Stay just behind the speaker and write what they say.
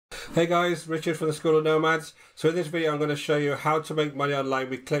Hey guys, Richard from the School of Nomads. So in this video I'm going to show you how to make money online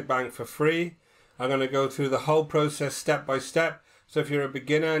with Clickbank for free. I'm going to go through the whole process step by step. So if you're a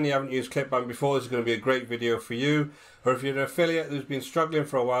beginner and you haven't used Clickbank before, this is going to be a great video for you. Or if you're an affiliate who's been struggling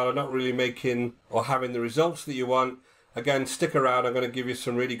for a while and not really making or having the results that you want, again, stick around. I'm going to give you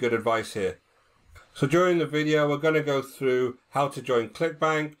some really good advice here. So during the video we're going to go through how to join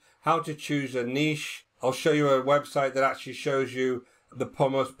Clickbank, how to choose a niche. I'll show you a website that actually shows you the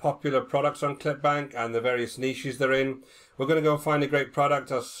most popular products on Clickbank and the various niches they're in. We're going to go find a great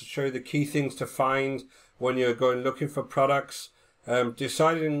product. I'll show you the key things to find when you're going looking for products.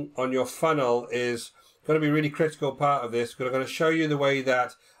 Deciding on your funnel is going to be a really critical part of this. We're going to show you the way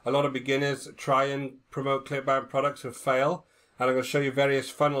that a lot of beginners try and promote Clickbank products and fail. And I'm going to show you various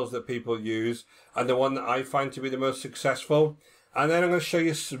funnels that people use and the one that I find to be the most successful. And then I'm going to show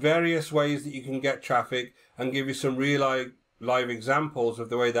you various ways that you can get traffic and give you some real live examples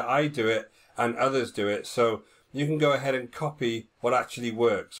of the way that I do it and others do it, so you can go ahead and copy what actually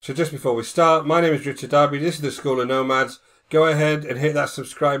works. So just before we start, my name is Richard Darby, this is the School of Nomads. Go ahead and hit that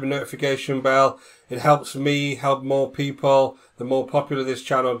subscribe and notification bell. It helps me help more people. The more popular this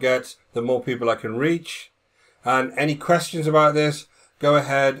channel gets, the more people I can reach. And any questions about this, go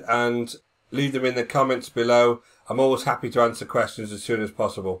ahead and leave them in the comments below. I'm always happy to answer questions as soon as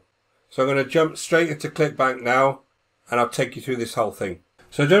possible. So I'm going to jump straight into Clickbank now, and I'll take you through this whole thing.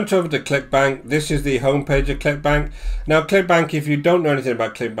 So I jumped over to Clickbank. This is the homepage of Clickbank. Now Clickbank, if you don't know anything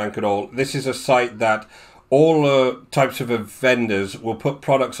about Clickbank at all, this is a site that all types of vendors will put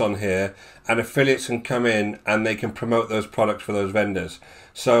products on here, and affiliates can come in and they can promote those products for those vendors.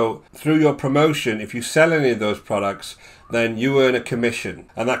 So through your promotion, if you sell any of those products, then you earn a commission,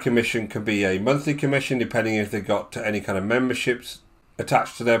 and that commission can be a monthly commission depending if they've got any kind of memberships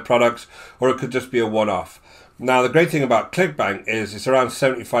attached to their products, or it could just be a one-off. Now the great thing about Clickbank is it's around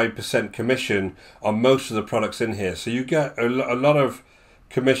 75% commission on most of the products in here. So you get a lot of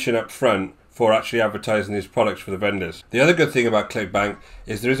commission up front for actually advertising these products for the vendors. The other good thing about Clickbank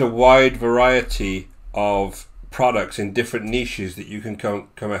is there is a wide variety of products in different niches that you can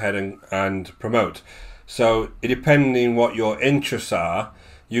come ahead and promote. So depending what your interests are,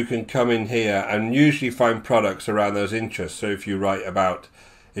 you can come in here and usually find products around those interests. So if you write about,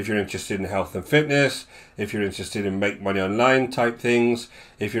 if you're interested in health and fitness, if you're interested in make money online type things,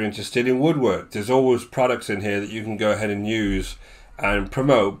 if you're interested in woodwork, there's always products in here that you can go ahead and use and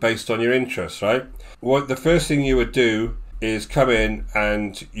promote based on your interests, right? What the first thing you would do is come in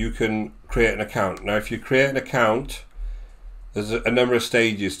and you can create an account. Now if you create an account, there's a number of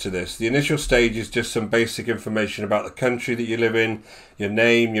stages to this. The initial stage is just some basic information about the country that you live in, your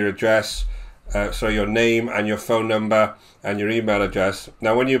name, your address, your name and your phone number and your email address.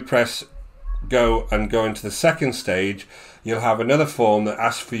 Now when you press go and go into the second stage, you'll have another form that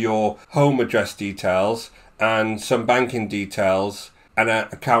asks for your home address details and some banking details and an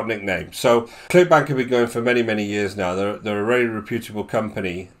account nickname. So Clickbank have been going for many years now. They're a very reputable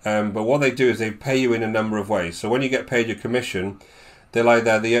company, but what they do is they pay you in a number of ways. So when you get paid your commission, they'll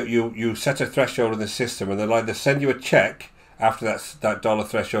either you set a threshold in the system, and they'll either send you a check after that dollar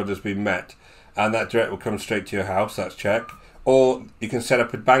threshold has been met, and that direct will come straight to your house, that check, or you can set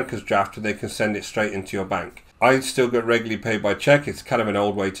up a banker's draft and they can send it straight into your bank. I still get regularly paid by check. It's kind of an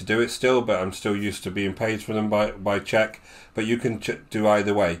old way to do it still, but I'm still used to being paid for them by check, but you can do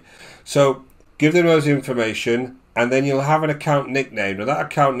either way. So give them those information, and then you'll have an account nickname. Now that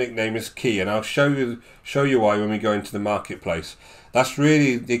account nickname is key, and I'll show you why when we go into the marketplace. That's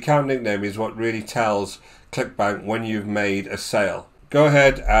really, the account nickname is what really tells Clickbank when you've made a sale. Go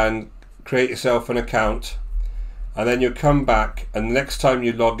ahead and create yourself an account, and then you'll come back, and next time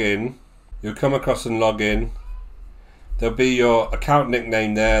you log in, you'll come across and log in. There'll be your account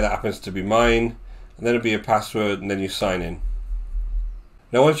nickname there, that happens to be mine, and then it'll be a password, and then you sign in.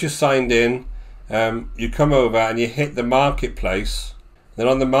 Now once you're signed in, you come over and you hit the marketplace. Then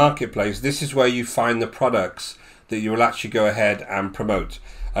on the marketplace, this is where you find the products that you will actually go ahead and promote.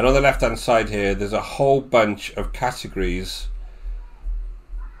 And on the left hand side here, there's a whole bunch of categories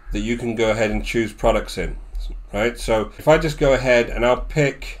that you can go ahead and choose products in, right? So if I just go ahead and I'll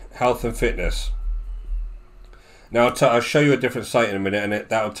pick health and fitness. Now I'll show you a different site in a minute, and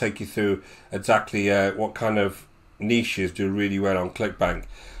that'll take you through exactly what kind of niches do really well on Clickbank.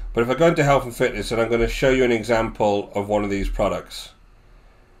 But if I go into health and fitness, and I'm going to show you an example of one of these products.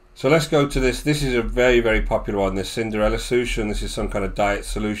 So let's go to this. This is a very popular one, this Cinderella solution. This is some kind of diet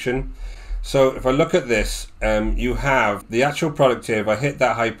solution. So if I look at this, you have the actual product here. If I hit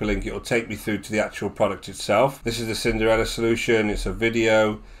that hyperlink, it will take me through to the actual product itself. This is the Cinderella solution. It's a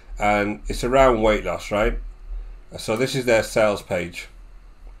video, and it's around weight loss, right? So this is their sales page.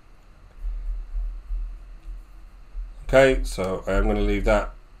 Okay, so I'm going to leave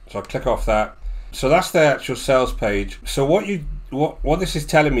that. So I'll click off that. So that's the actual sales page. So what this is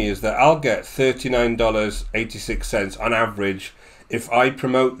telling me is that I'll get $39.86 on average if I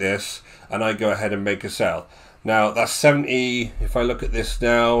promote this and I go ahead and make a sale. Now that's 70, if I look at this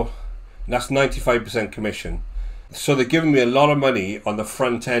now, that's 95% commission. So they're giving me a lot of money on the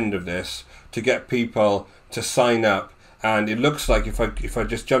front end of this to get people to sign up. And it looks like if I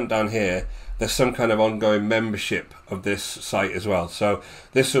just jump down here, there's some kind of ongoing membership of this site as well. So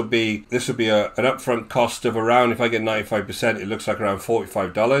this will be an upfront cost of around, if I get 95%, it looks like around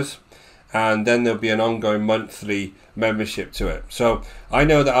 $45, and then there'll be an ongoing monthly membership to it. So I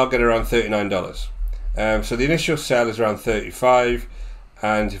know that I'll get around $39. So the initial sale is around $35,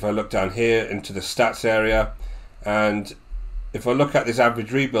 and if I look down here into the stats area, and if I look at this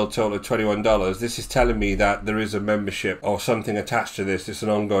average rebuild total of $21, this is telling me that there is a membership or something attached to this. It's an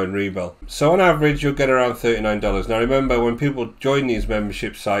ongoing rebuild. So on average, you'll get around $39. Now remember, when people join these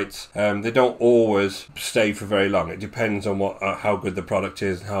membership sites, they don't always stay for very long. It depends on how good the product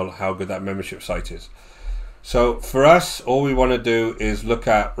is and how good that membership site is. So for us, all we want to do is look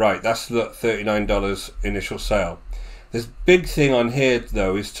at, right, that's the $39 initial sale. This big thing on here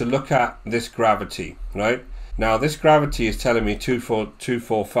though is to look at this gravity, right? Now this gravity is telling me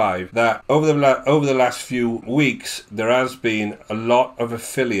 245 that over the last few weeks there has been a lot of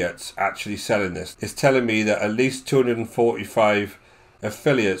affiliates actually selling this. It's telling me that at least 245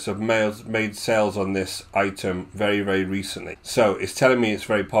 affiliates have made sales on this item very recently. So it's telling me it's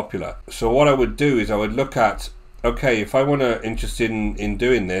very popular. So what I would do is I would look at, okay, if I want to interested in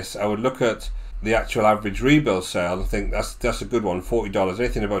doing this, I would look at the actual average rebuild sale. I think that's a good one, $40.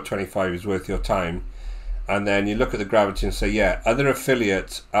 Anything above 25 is worth your time. And then you look at the gravity and say, yeah, other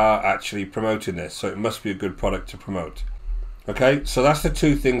affiliates are actually promoting this, so it must be a good product to promote. Okay, so that's the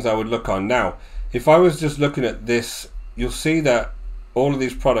two things I would look on. Now, if I was just looking at this, you'll see that all of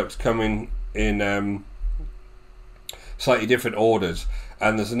these products come in slightly different orders,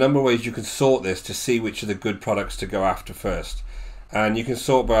 and there's a number of ways you can sort this to see which are the good products to go after first. And you can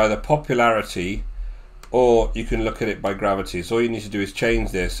sort by either popularity, or you can look at it by gravity. So all you need to do is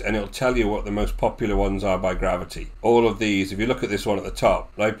change this and it'll tell you what the most popular ones are by gravity. All of these, if you look at this one at the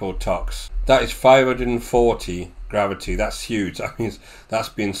top, Lipotox, that is 540 gravity. That's huge. That means that's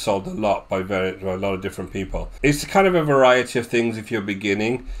being sold a lot by a lot of different people. It's kind of a variety of things if you're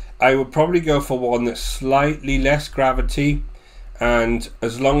beginning. I would probably go for one that's slightly less gravity, and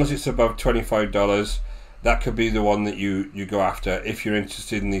as long as it's above $25, that could be the one that you go after if you're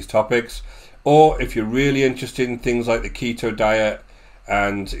interested in these topics. Or if you're really interested in things like the keto diet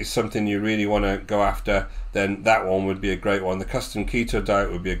and it's something you really want to go after, then that one would be a great one. The custom keto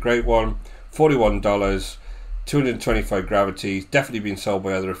diet would be a great one. $41, 225 gravity, definitely been sold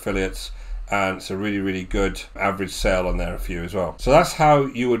by other affiliates, and it's a really good average sale on there for you as well. So that's how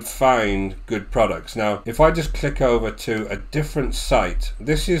you would find good products. Now, if I just click over to a different site,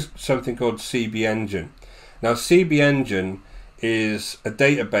 this is something called CB Engine. Now, CB Engine is a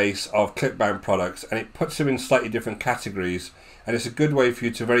database of ClickBank products, and it puts them in slightly different categories, and it's a good way for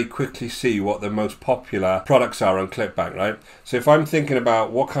you to very quickly see what the most popular products are on ClickBank, right? So if I'm thinking about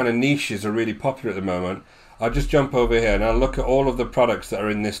what kind of niches are really popular at the moment, I'll just jump over here and I'll look at all of the products that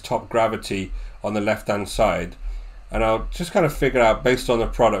are in this top gravity on the left hand side, and I'll just kind of figure out based on the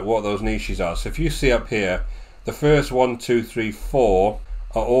product what those niches are. So if you see up here, the first 1, 2, 3, 4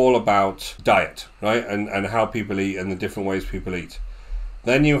 are all about diet, right? And how people eat and the different ways people eat.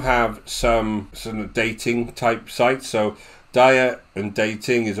 Then you have some dating type sites. So diet and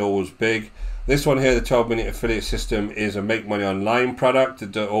dating is always big. This one here, the 12-minute affiliate system, is a make money online product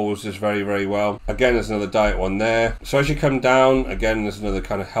that always does very well. Again, there's another diet one there. So as you come down, again, there's another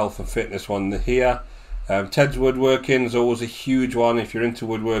kind of health and fitness one here. Ted's Woodworking is always a huge one if you're into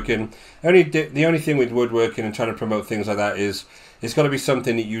woodworking. The only thing with woodworking and trying to promote things like that is it's got to be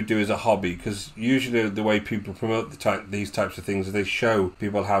something that you do as a hobby, because usually the way people promote these types of things is they show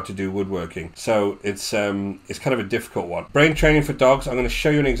people how to do woodworking. So it's kind of a difficult one. Brain training for dogs. I'm going to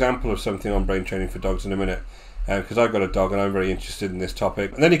show you an example of something on brain training for dogs in a minute, because I've got a dog and I'm very interested in this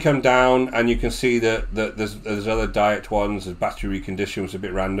topic. And then you come down and you can see that there's other diet ones. There's battery reconditioning, which is a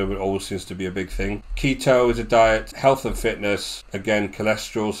bit random, but always seems to be a big thing. Keto is a diet. Health and fitness, again,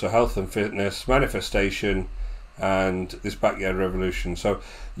 cholesterol, so health and fitness, manifestation, and this backyard revolution. So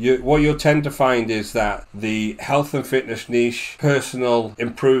what you'll tend to find is that the health and fitness niche, personal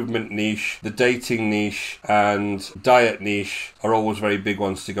improvement niche, the dating niche, and diet niche are always very big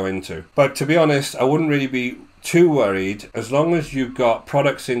ones to go into. But to be honest, I wouldn't really be too worried as long as you've got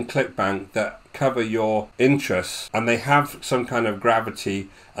products in ClickBank that cover your interests and they have some kind of gravity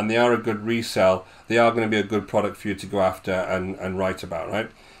and they are a good resell, they are going to be a good product for you to go after and write about, right?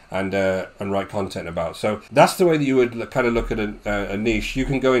 And write content about. So that's the way that you would kind of look at a niche. You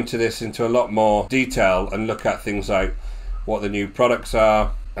can go into this into a lot more detail and look at things like what the new products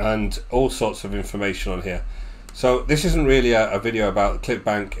are and all sorts of information on here. So this isn't really a video about the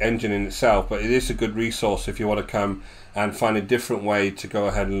ClickBank engine in itself, but it is a good resource if you want to come and find a different way to go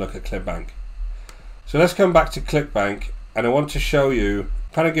ahead and look at ClickBank. So let's come back to ClickBank, and I want to show you,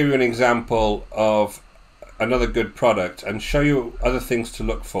 kind of give you an example of another good product and show you other things to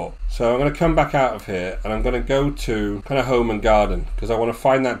look for. So I'm going to come back out of here and I'm going to go to kind of home and garden because I want to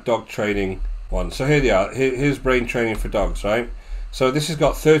find that dog training one. So here they are. Here's brain training for dogs, right? So this has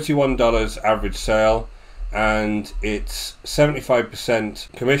got $31 average sale and it's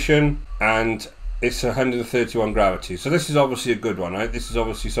 75% commission and it's 131 gravity. So this is obviously a good one, right? This is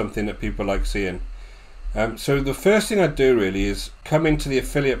obviously something that people like seeing. So the first thing I do really is come into the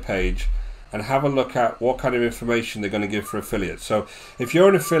affiliate page and have a look at what kind of information they're going to give for affiliates. So if you're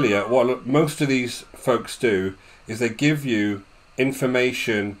an affiliate, what most of these folks do is they give you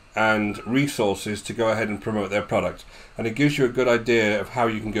information and resources to go ahead and promote their product, and it gives you a good idea of how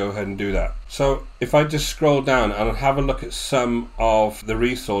you can go ahead and do that. So if I just scroll down and have a look at some of the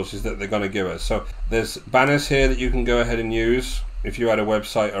resources that they're going to give us. So there's banners here that you can go ahead and use if you had a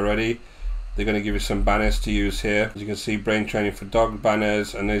website already. They're going to give you some banners to use here. As you can see, brain training for dog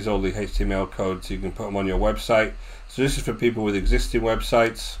banners, and there's all the HTML code so you can put them on your website. So this is for people with existing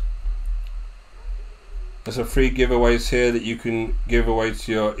websites. There's some free giveaways here that you can give away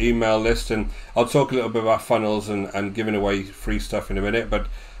to your email list, and I'll talk a little bit about funnels and giving away free stuff in a minute. But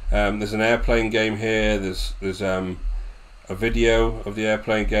there's an airplane game here. There's a video of the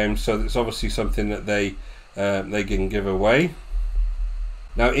airplane game, so it's obviously something that they can give away.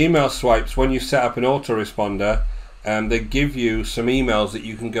 Now, email swipes, when you set up an autoresponder, they give you some emails that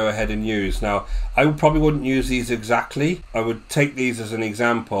you can go ahead and use. Now, I probably wouldn't use these exactly. I would take these as an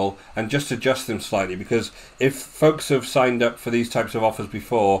example and just adjust them slightly, because if folks have signed up for these types of offers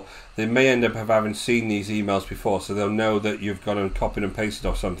before, they may end up having seen these emails before, so they'll know that you've gone and copied and pasted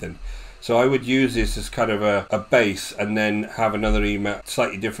off something. So I would use this as kind of a base and then have another email,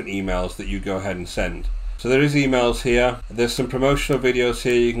 slightly different emails that you go ahead and send. So there is emails here. There's some promotional videos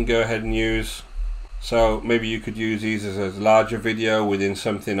here you can go ahead and use. So maybe you could use these as a larger video within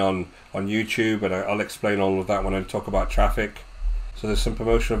something on YouTube, and I'll explain all of that when I talk about traffic. So there's some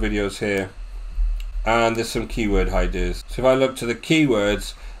promotional videos here, and there's some keyword ideas. So if I look to the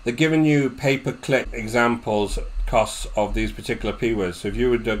keywords, they're giving you pay-per-click examples costs of these particular keywords. So if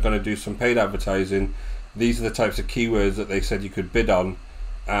you were going to do some paid advertising, these are the types of keywords that they said you could bid on,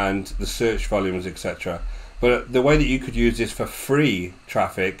 and the search volumes, etc. But the way that you could use this for free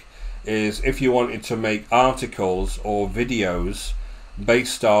traffic is if you wanted to make articles or videos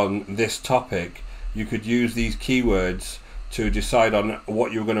based on this topic, you could use these keywords to decide on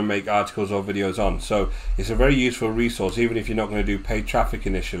what you're going to make articles or videos on. So it's a very useful resource, even if you're not going to do paid traffic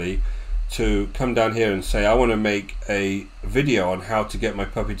initially, to come down here and say, I want to make a video on how to get my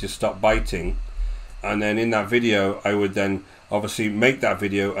puppy to stop biting, and then in that video I would then obviously make that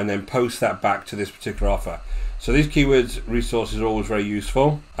video and then post that back to this particular offer. So these keywords resources are always very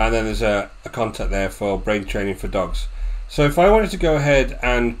useful. And then there's a contact there for brain training for dogs. So if I wanted to go ahead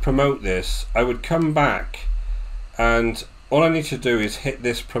and promote this, I would come back, and all I need to do is hit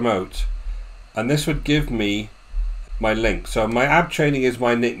this promote, and this would give me my link. So my ab training is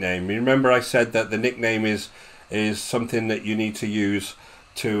my nickname. Remember I said that the nickname is something that you need to use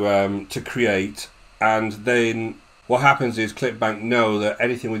to create, and then what happens is ClickBank know that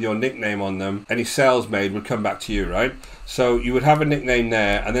anything with your nickname on them, any sales made, would come back to you, right? So you would have a nickname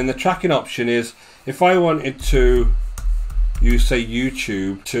there, and then the tracking option is, if I wanted to use, say,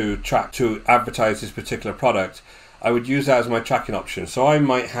 YouTube to advertise this particular product, I would use that as my tracking option. So I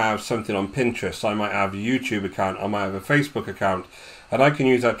might have something on Pinterest, I might have a YouTube account, I might have a Facebook account, and I can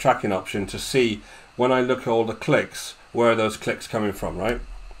use that tracking option to see, when I look at all the clicks, where are those clicks coming from, right?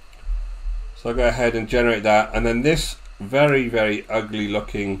 So I'll go ahead and generate that, and then this very, very ugly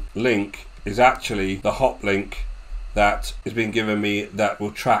looking link is actually the hot link that is being given me that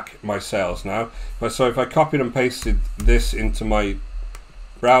will track my sales now. But so if I copied and pasted this into my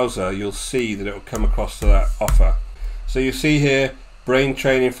browser, you'll see that it will come across to that offer. So you see here,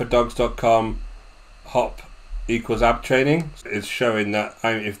 braintrainingfordogs.com hop equals ab training. It's showing that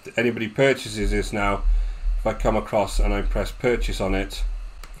if anybody purchases this now, if I come across and I press purchase on it,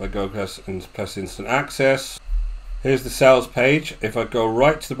 I go press instant access. Here's the sales page. If I go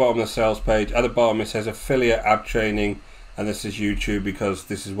right to the bottom of the sales page, at the bottom it says affiliate ab training and this is YouTube because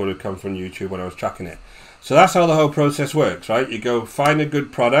this is what would come from YouTube when I was tracking it. So that's how the whole process works, right? You go find a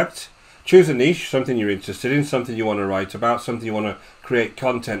good product, choose a niche, something you're interested in, something you want to write about, something you want to create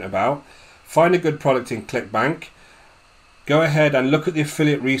content about. Find a good product in ClickBank. Go ahead and look at the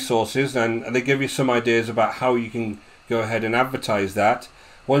affiliate resources, and they give you some ideas about how you can go ahead and advertise that.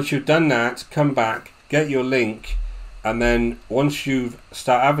 Once you've done that, come back, get your link, and then once you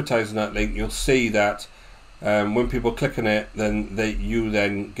start advertising that link, you'll see that when people click on it, then you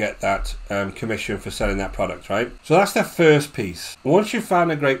then get that commission for selling that product, right? So that's the first piece. Once you've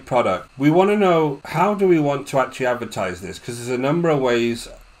found a great product, we want to know, how do we want to actually advertise this? Because there's a number of ways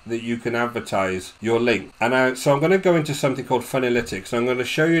that you can advertise your link. And so I'm going to go into something called Funalytics. I'm going to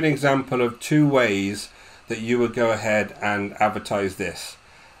show you an example of 2 ways that you would go ahead and advertise this.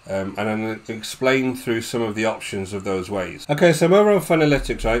 And I'm going to explain through some of the options of those ways. Okay, so I'm over on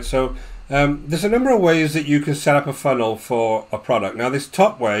Funalytics, right? So there's a number of ways that you can set up a funnel for a product. Now, this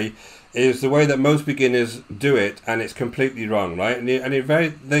top way is the way that most beginners do it, and it's completely wrong, right? And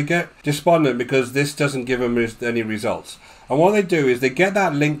they get despondent because this doesn't give them any results. And what they do is they get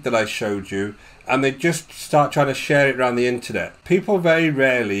that link that I showed you, and they just start trying to share it around the internet. People very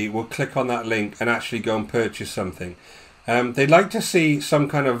rarely will click on that link and actually go and purchase something. They'd like to see some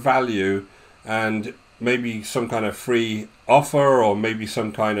kind of value and maybe some kind of free offer, or maybe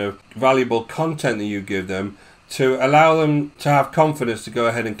some kind of valuable content that you give them to allow them to have confidence to go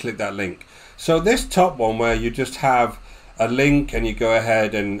ahead and click that link. So this top one, where you just have a link and you go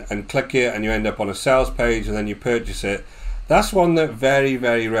ahead and click it and you end up on a sales page and then you purchase it, that's one that very,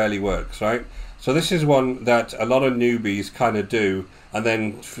 very rarely works, right? So this is one that a lot of newbies kind of do, and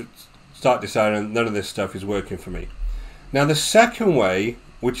then start deciding none of this stuff is working for me. Now, the second way,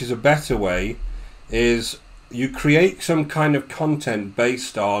 which is a better way, is you create some kind of content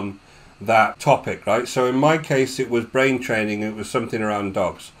based on that topic, right? So in my case, it was brain training. It was something around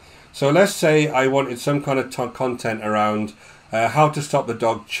dogs. So let's say I wanted some kind of content around how to stop the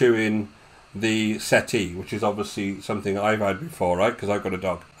dog chewing the settee, which is obviously something I've had before, right? Because I've got a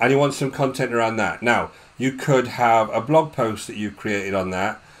dog. And you want some content around that. Now, you could have a blog post that you created on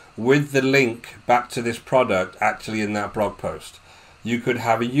that with the link back to this product actually in that blog post. You could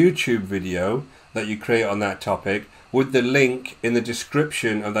have a YouTube video that you create on that topic with the link in the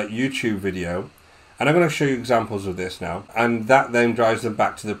description of that YouTube video. And I'm going to show you examples of this now. And that then drives them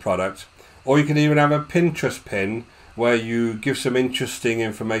back to the product. Or you can even have a Pinterest pin where you give some interesting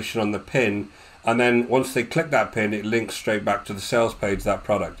information on the pin, and then once they click that pin, it links straight back to the sales page of that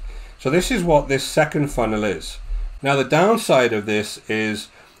product. So this is what this second funnel is. Now, the downside of this is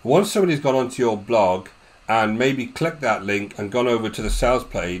once somebody's gone onto your blog and maybe clicked that link and gone over to the sales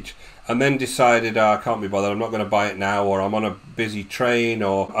page and then decided, I can't be bothered, I'm not going to buy it now, or I'm on a busy train,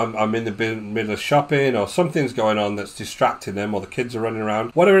 or I'm in the middle of shopping, or something's going on that's distracting them, or the kids are running around,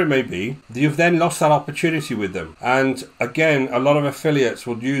 whatever it may be, you've then lost that opportunity with them. And again, a lot of affiliates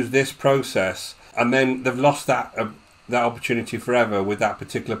will use this process, and then they've lost that opportunity forever with that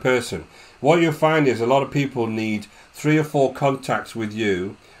particular person. What you'll find is a lot of people need 3 or 4 contacts with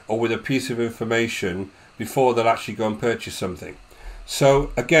you or with a piece of information before they'll actually go and purchase something.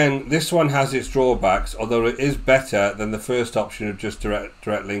 So again, this one has its drawbacks, although it is better than the first option of just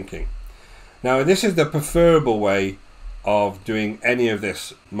direct linking. Now, this is the preferable way of doing any of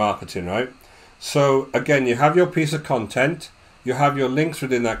this marketing, right? So again, you have your piece of content, you have your links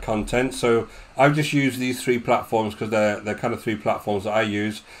within that content. So I've just used these 3 platforms because they're kind of 3 platforms that I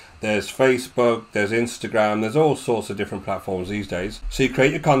use. There's Facebook, there's Instagram, there's all sorts of different platforms these days. So you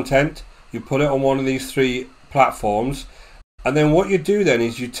create your content, you put it on one of these 3 platforms, and then what you do then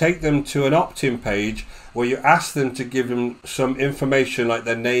is you take them to an opt-in page where you ask them to give them some information like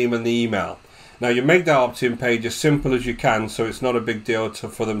their name and the email. Now, you make that opt-in page as simple as you can, so it's not a big deal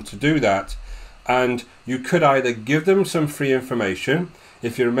for them to do that. And you could either give them some free information.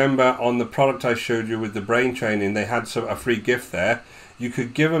 If you remember on the product I showed you with the brain training, they had a free gift there. You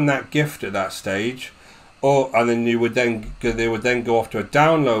could give them that gift at that stage, and then they would then go off to a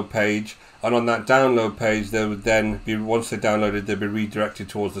download page. And on that download page, they would then be, once they downloaded, they'd be redirected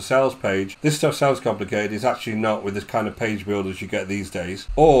towards the sales page. This stuff sounds complicated. It's actually not with this kind of page builders you get these days.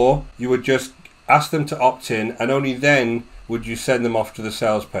 Or you would just ask them to opt in, and only then would you send them off to the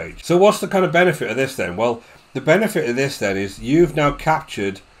sales page. So what's the kind of benefit of this then? Well, the benefit of this then is you've now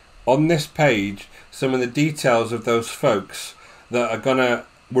captured on this page some of the details of those folks that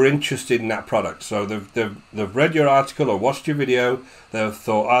were interested in that product. So they've read your article or watched your video, they've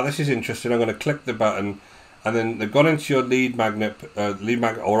thought, this is interesting, I'm going to click the button, and then they've gone into your lead magnet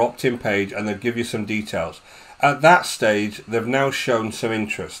or opt-in page, and they'll give you some details. At that stage, they've now shown some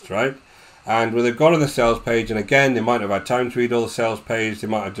interest, right? And when they've gone on the sales page, and again, they might not have had time to read all the sales page, they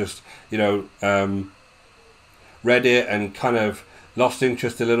might have just, you know, read it and kind of lost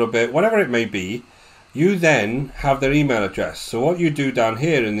interest a little bit, whatever it may be, you then have their email address. So what you do down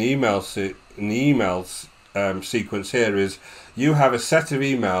here in the emails sequence here is you have a set of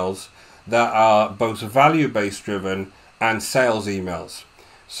emails that are both value-based driven and sales emails.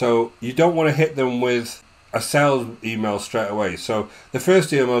 So you don't want to hit them with a sales email straight away. So the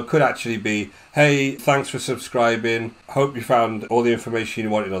first email could actually be, hey, thanks for subscribing, hope you found all the information you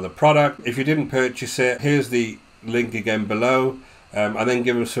wanted on the product. If you didn't purchase it, here's the link again below, and then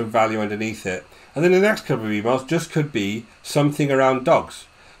give them some value underneath it. And then the next couple of emails just could be something around dogs.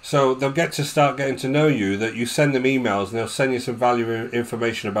 So they'll get to start getting to know you, that you send them emails and they'll send you some valuable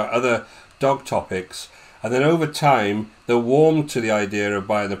information about other dog topics. And then over time, they'll warm to the idea of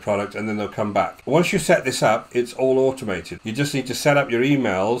buying the product, and then they'll come back. Once you set this up, it's all automated. You just need to set up your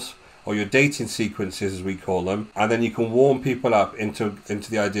emails, or your dating sequences as we call them, and then you can warm people up into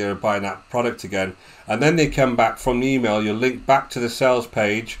the idea of buying that product again. And then they come back from the email, you'll link back to the sales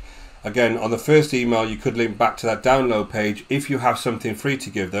page. Again, on the first email, you could link back to that download page if you have something free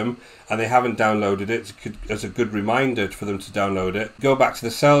to give them and they haven't downloaded it. As a good reminder for them to download it. Go back to the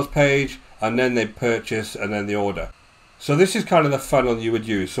sales page, and then they purchase, and then they order. So this is kind of the funnel you would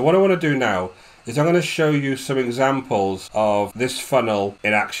use. So what I want to do now is I'm going to show you some examples of this funnel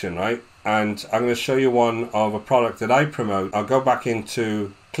in action, right? And I'm going to show you one of a product that I promote. I'll go back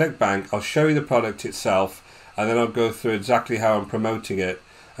into ClickBank, I'll show you the product itself, and then I'll go through exactly how I'm promoting it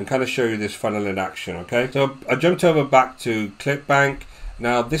and kind of show you this funnel in action, okay? So I jumped over back to ClickBank.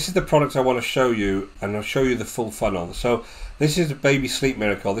 Now this is the product I want to show you, and I'll show you the full funnel. So this is a Baby Sleep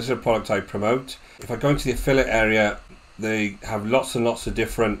Miracle. This is a product I promote. If I go into the affiliate area, they have lots and lots of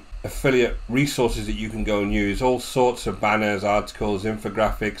different affiliate resources that you can go and use, all sorts of banners, articles,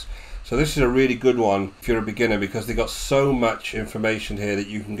 infographics. So this is a really good one if you're a beginner, because they've got so much information here that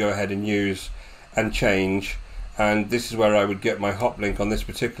you can go ahead and use and change. And this is where I would get my hop link on this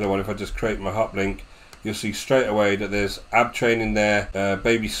particular one. If I just create my hop link, you'll see straight away that there's ab training there,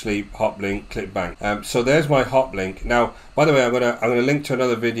 baby sleep, hop link, ClickBank. So there's my hop link. Now, by the way, I'm gonna link to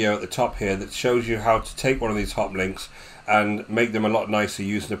another video at the top here that shows you how to take one of these hop links and make them a lot nicer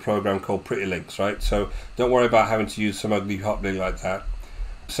using a program called Pretty Links, right? So don't worry about having to use some ugly hop link like that.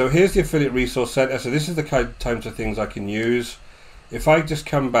 So here's the Affiliate Resource Center. So this is the kinds of things I can use. If I just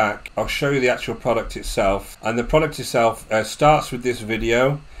come back, I'll show you the actual product itself. And the product itself starts with this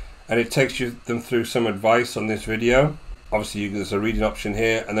video, and it takes them through some advice on this video. Obviously, there's a reading option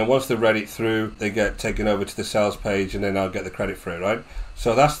here, and then once they've read it through, they get taken over to the sales page, and then I'll get the credit for it, right?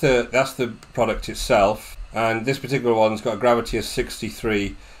 So that's the product itself, and this particular one's got a gravity of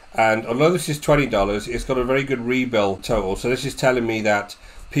 63, and although this is $20, it's got a very good rebill total. So this is telling me that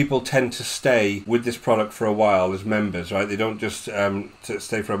people tend to stay with this product for a while as members, right? They don't just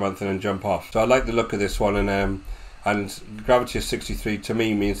stay for a month and then jump off. So I like the look of this one, and gravity of 63 to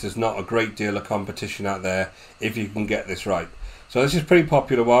me means there's not a great deal of competition out there if you can get this right. So this is a pretty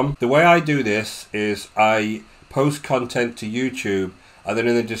popular one. The way I do this is I post content to YouTube, and then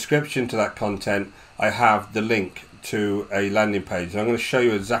in the description to that content I have the link to a landing page. And I'm going to show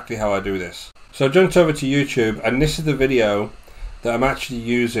you exactly how I do this. So I jumped over to YouTube, and this is the video that I'm actually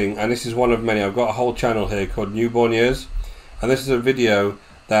using, and this is one of many. I've got a whole channel here called Newborn Years, and this is a video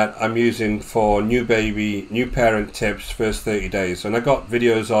that I'm using for new parent tips first 30 days. And I got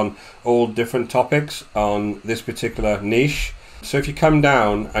videos on all different topics on this particular niche. So if you come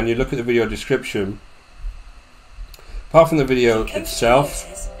down and you look at the video description, apart from the video itself,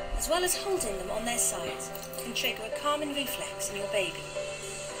 as well as holding them on their sides, can trigger a calming reflex in your baby.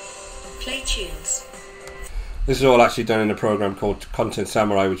 Play tunes. This is all actually done in a program called Content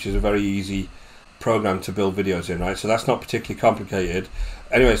Samurai, which is a very easy program to build videos in, right? So that's not particularly complicated.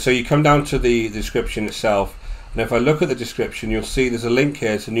 Anyway, so you come down to the description itself, and if I look at the description, you'll see there's a link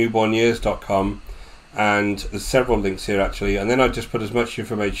here to newbornyears.com, and there's several links here actually, and then I just put as much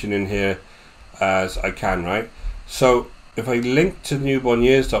information in here as I can, right? So if I link to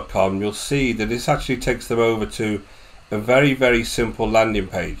newbornyears.com, you'll see that this actually takes them over to a very, very simple landing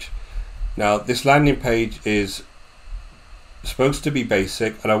page. Now this landing page is supposed to be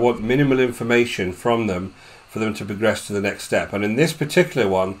basic, and I want minimal information from them for them to progress to the next step. And in this particular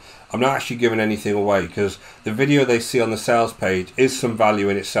one, I'm not actually giving anything away, because the video they see on the sales page is some value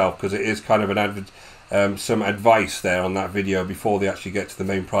in itself, because it is kind of an some advice there on that video before they actually get to the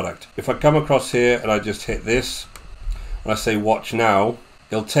main product. If I come across here and I just hit this and I say watch now,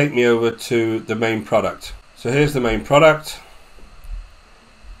 it'll take me over to the main product. So here's the main product,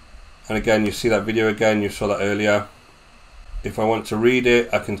 and again you see that video again, you saw that earlier. if I want to read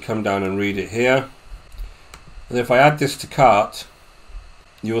it, I can come down and read it here. And if I add this to cart,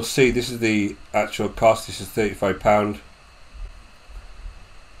 you will see this is the actual cost. This is £35.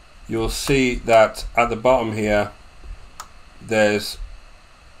 You will see that at the bottom here there's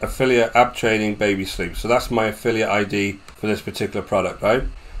affiliate app training baby sleep. So that's my affiliate ID for this particular product, right?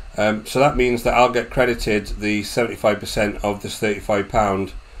 So that means that I'll get credited the 75% of this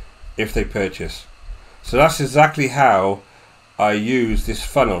 £35 if they purchase. So that's exactly how I use this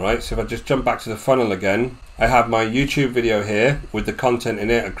funnel, right? So if I just jump back to the funnel again, I have my YouTube video here with the content in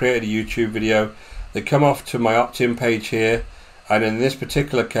it. I created a YouTube video. They come off to my opt-in page here, and in this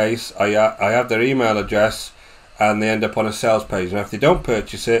particular case I have their email address and they end up on a sales page. Now if they don't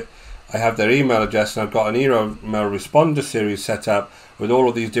purchase it, I have their email address, and I've got an email responder series set up with all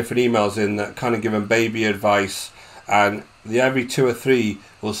of these different emails in that kind of give them baby advice, and every 2 or 3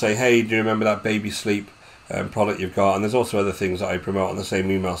 will say, hey, do you remember that baby sleep product you've got? And there's also other things that I promote on the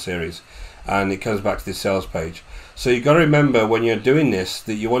same email series, and it comes back to this sales page. So you've got to remember when you're doing this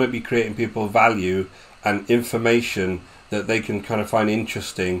that you want to be creating people value and information that they can kind of find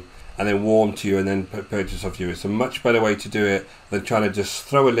interesting and then warm to you and then purchase off you. It's a much better way to do it than trying to just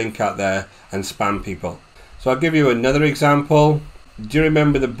throw a link out there and spam people. So I'll give you another example. Do you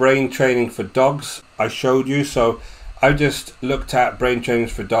remember the brain training for dogs I showed you? So I just looked at brain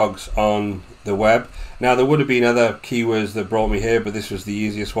trainings for dogs on the web. Now there would have been other keywords that brought me here, but this was the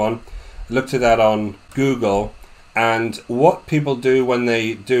easiest one. I looked at that on Google, and what people do when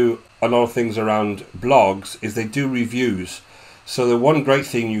they do a lot of things around blogs is they do reviews. So the one great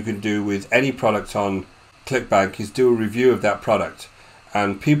thing you can do with any product on ClickBank is do a review of that product,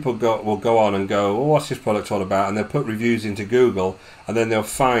 and people will go on and go, oh, what's this product all about? And they'll put reviews into Google, and then they'll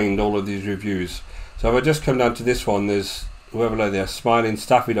find all of these reviews. So if I just come down to this one, there's whoever there,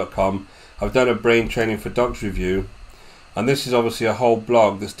 smilingstaffy.com. I've done a brain training for dogs review, and this is obviously a whole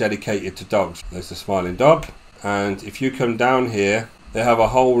blog that's dedicated to dogs. There's the smiling dog, and if you come down here, they have a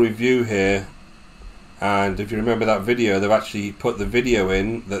whole review here. And if you remember that video, they've actually put the video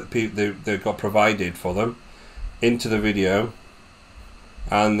in that they've got provided for them into the video,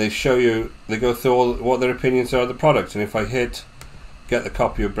 and they show you, they go through all what their opinions are of the product. And if I hit get the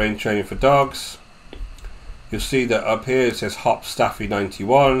copy of brain training for dogs, you'll see that up here it says Hop Staffy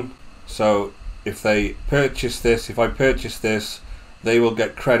 91. So if they purchase this, if I purchase this, they will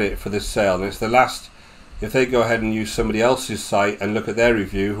get credit for this sale. And it's the last, if they go ahead and use somebody else's site and look at their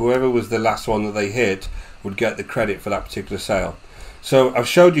review, whoever was the last one that they hit would get the credit for that particular sale. So I've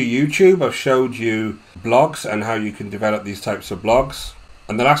showed you YouTube, I've showed you blogs and how you can develop these types of blogs.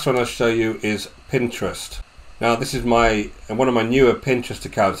 And the last one I'll show you is Pinterest. Now this is one of my newer Pinterest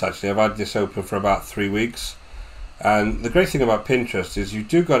accounts actually. I've had this open for about 3 weeks. And the great thing about Pinterest is you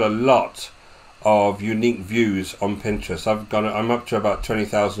do got a lot of unique views on Pinterest. I'm up to about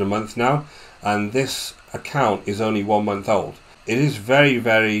 20,000 a month now, and this account is only 1 month old. It is very,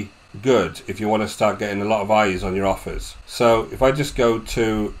 very good if you want to start getting a lot of eyes on your offers. So if I just go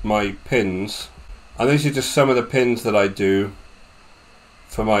to my pins, and these are just some of the pins that I do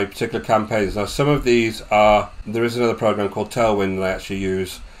for my particular campaigns. Now some of these are, there is another program called Tailwind that I actually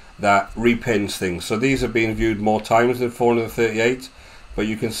use that repins things. So these are being viewed more times than 438, but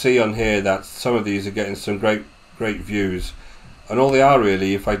you can see on here that some of these are getting some great views. And all they are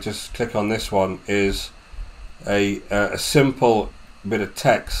really, if I just click on this one, is a simple bit of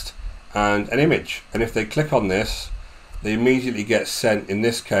text and an image. And if they click on this, they immediately get sent, in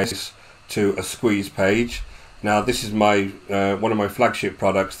this case, to a squeeze page. Now this is my one of my flagship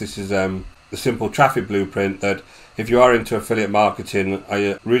products. This is the simple traffic blueprint that if you are into affiliate marketing,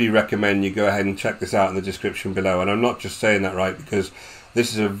 I really recommend you go ahead and check this out in the description below. And I'm not just saying that, right, because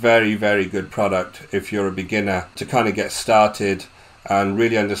this is a very, very good product if you're a beginner to kind of get started and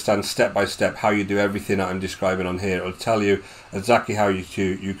really understand step by step how you do everything that I'm describing on here. It'll tell you exactly how you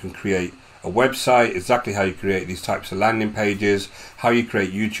can create a website, exactly how you create these types of landing pages, how you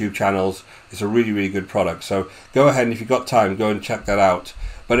create YouTube channels. It's a really, really good product. So go ahead, and if you've got time, go and check that out.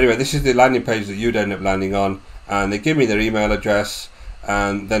 But anyway, this is the landing page that you'd end up landing on, and they give me their email address,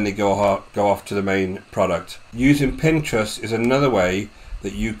 and then they go off to the main product. Using Pinterest is another way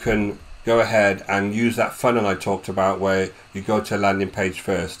that you can go ahead and use that funnel I talked about, where you go to a landing page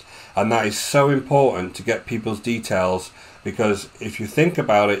first. And that is so important to get people's details, because if you think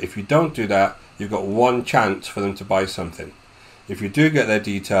about it, if you don't do that, you've got one chance for them to buy something. If you do get their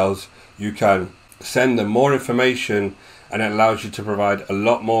details, you can send them more information, and it allows you to provide a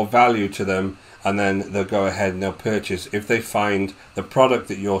lot more value to them, and then they'll go ahead and they'll purchase if they find the product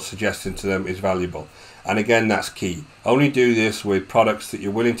that you're suggesting to them is valuable. And again, that's key. Only do this with products that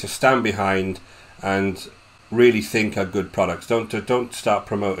you're willing to stand behind and really think are good products. Don't start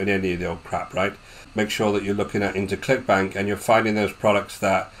promoting any of the old crap, right? Make sure that you're looking at into ClickBank and you're finding those products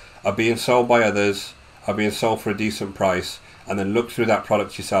that are being sold by others, are being sold for a decent price, and then look through that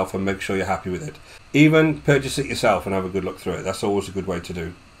product yourself and make sure you're happy with it. Even purchase it yourself and have a good look through it. That's always a good way to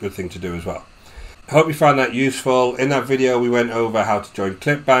do, good thing to do as well. I hope you found that useful. In that video we went over how to join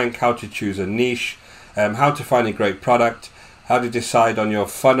ClickBank, how to choose a niche, how to find a great product, how to decide on your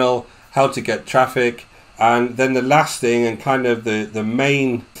funnel, how to get traffic, and then the last thing and kind of the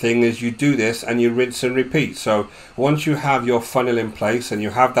main thing is you do this and you rinse and repeat. So once you have your funnel in place and you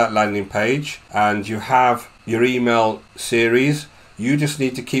have that landing page and you have your email series, you just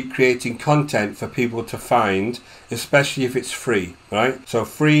need to keep creating content for people to find, especially if it's free, right? So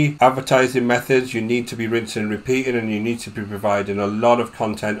free advertising methods, you need to be rinsing and repeating, and you need to be providing a lot of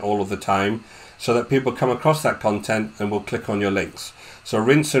content all of the time so that people come across that content and will click on your links. So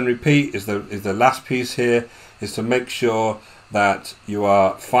rinse and repeat is the last piece here, is to make sure that you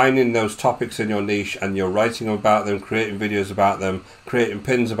are finding those topics in your niche and you're writing about them, creating videos about them, creating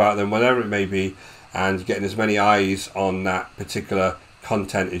pins about them, whatever it may be, and getting as many eyes on that particular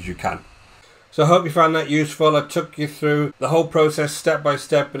content as you can. So I hope you found that useful. I took you through the whole process step by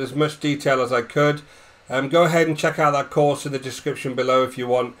step in as much detail as I could. Go ahead and check out that course in the description below if you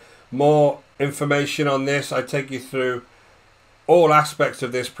want more information on this. I take you through all aspects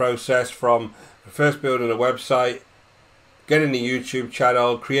of this process, from first building a website, getting a YouTube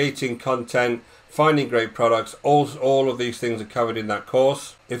channel, creating content, finding great products. All of these things are covered in that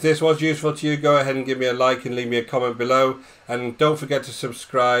course. If this was useful to you, go ahead and give me a like and leave me a comment below, and don't forget to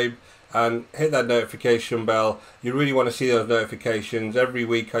subscribe and hit that notification bell. You really want to see those notifications. Every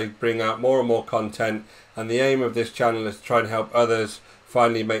week I bring out more and more content, and the aim of this channel is to try and help others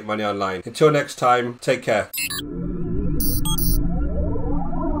finally make money online. Until next time, take care.